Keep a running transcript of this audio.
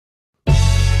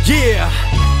Yeah,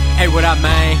 hey, what up,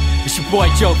 man? It's your boy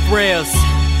Jo Thrillz.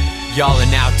 Y'all are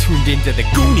now tuned into the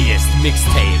gooniest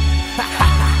mixtape.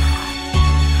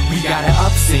 We got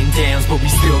our ups and downs, but we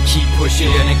still keep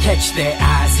pushing. Gonna catch their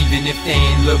eyes, even if they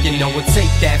ain't looking. No one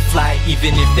take that flight,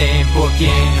 even if they ain't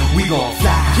booking. We gon'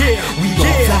 fly, yeah, we gon'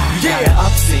 fly. We got our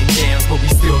ups and downs, but we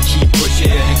still keep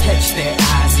pushing. Gonna catch their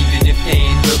eyes, even if they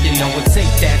ain't looking. No one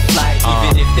take that flight,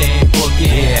 even if they ain't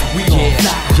booking. We gon'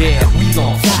 fly, yeah, we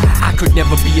gon' fly. I could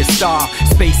never be a star,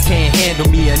 space can't handle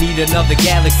me. I need another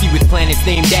galaxy with planets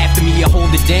named after me. I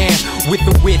hold it down with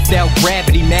or without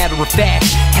gravity. Matter of fact,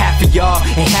 half of y'all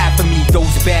and half of me, those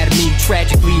are bad at me.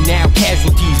 Tragically now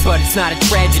casualties, but it's not a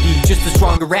tragedy, just a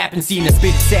stronger rapping scene. I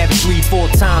spit it savagely,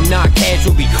 full-time, not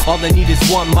casually. All I need is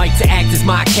one mic to act as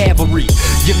my cavalry.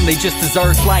 Give them they just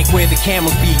desserts like where the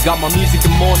camels be. Got my music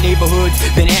in more neighborhoods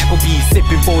than Applebee's.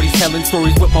 Sipping 40s, telling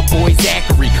stories with my boy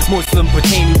Zachary. Most of them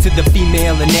pertaining to the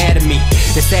female anatomy.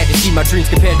 It's sad to see my dreams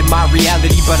compared to my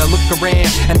reality, but I look around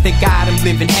and thank God I'm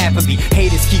living happily.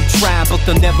 Haters keep trying, but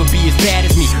they'll never be as bad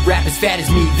as me. Rap as fat as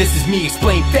me, this is me,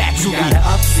 explain factually. We got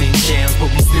our ups and downs, but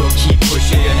we still keep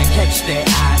pushing. Gonna catch their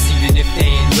eyes, even if they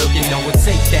ain't looking. No one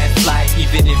take that flight,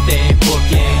 even if they ain't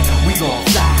booking. We gon'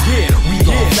 fly, yeah, we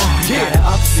gon' fly. We got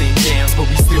our ups and downs, but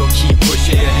we still keep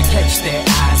pushing. Gonna catch their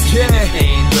eyes, even if they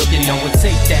ain't looking. No one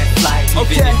take that flight,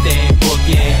 even if they ain't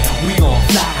booking. We gon'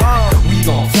 fly, we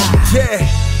gon' fly. Yeah,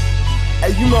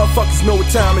 hey, you motherfuckers know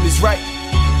what time it is, right?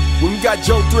 When we got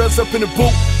Jo Thrillz up in the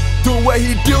booth, doing what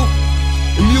he do.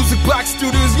 In Music Box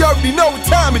Studios, you already know what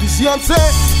time it is, you know what I'm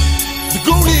saying? The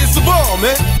gooniest of all,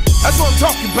 man. That's what I'm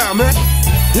talking about, man.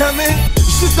 You know what I mean? The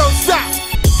shit don't stop.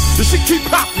 The shit keep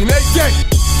popping every day.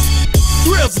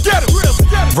 Thrillz, get it, Thrillz,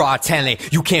 get it. Raw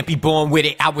talent, you can't be born with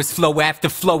it. I was flow after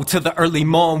flow to the early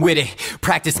morn with it.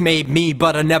 Practice made me,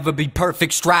 but I'll never be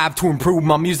perfect. Strive to improve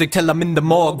my music till I'm in the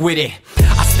morgue with it.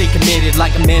 I stay committed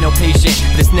like a mental patient.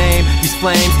 This name, these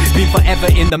flames, been forever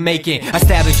in the making. I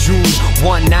established June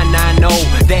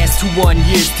 1990. That's 21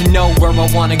 years to know where I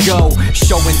wanna go.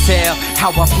 Show and tell how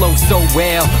I flow so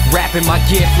well. Rapping my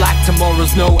gift like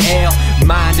tomorrow's no ale.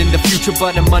 Mind in the future,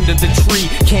 but I'm under the tree.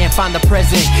 Can't find the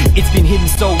present, it's been hidden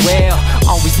so well.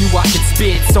 Always knew I could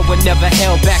spit, so I never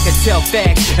held back. I tell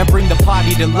facts and bring the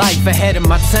party to life ahead of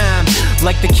my time.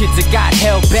 Like the kids that got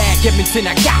held back. Edmonton,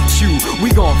 I got you,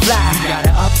 we gon' fly. We got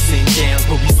our ups and downs,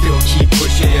 but we still keep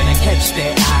pushing. Gonna catch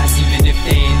their eyes, even if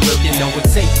they ain't looking. No one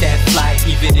take that flight,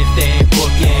 even if they ain't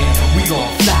booking. We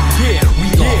gon' fly, yeah, we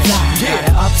gon' fly. We got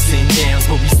our ups and downs,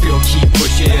 but we still keep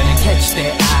pushing. Gonna catch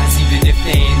their eyes, even if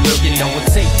they ain't looking. No one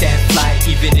take that flight,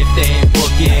 even if they ain't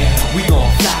booking. We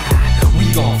gon' fly, we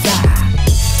gon' fly.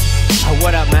 Oh,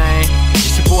 what up, man?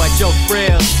 It's your boy Jo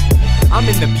Thrillz. I'm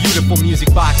in the beautiful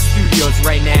Music Box Studios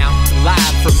right now,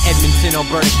 live from Edmonton,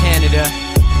 Alberta, Canada.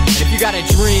 And if you got a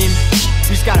dream,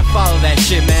 you just gotta follow that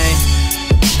shit, man.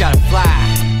 You just gotta fly.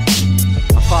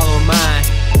 I'm following mine.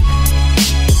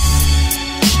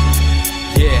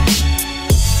 Yeah.